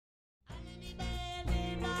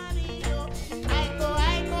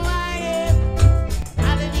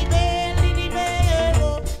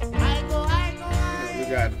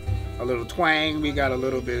little twang, we got a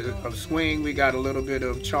little bit of swing, we got a little bit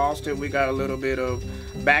of Charleston, we got a little bit of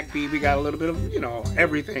backbeat, we got a little bit of, you know,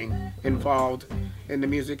 everything involved in the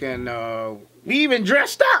music, and we even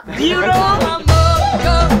dressed up. You know? Got my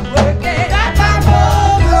mojo working. Got my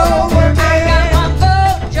mojo working. I got my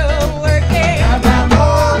mojo working. Got my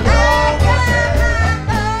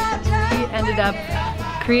mojo. We ended up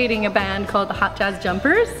creating a band called the Hot Jazz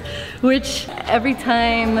Jumpers, which every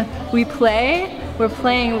time we play, we're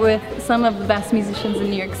playing with some of the best musicians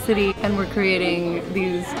in New York City, and we're creating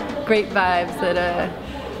these great vibes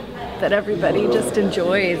that everybody just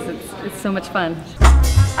enjoys. It's so much fun.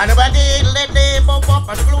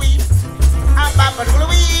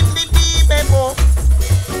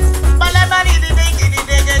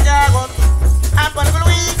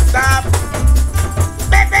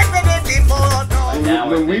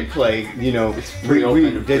 When we play, you know,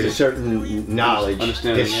 there's a certain knowledge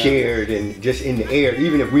that's shared and just in the air,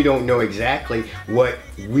 even if we don't know exactly what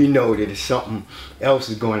we know, that something else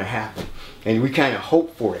is going to happen, and we kind of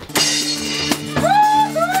hope for it.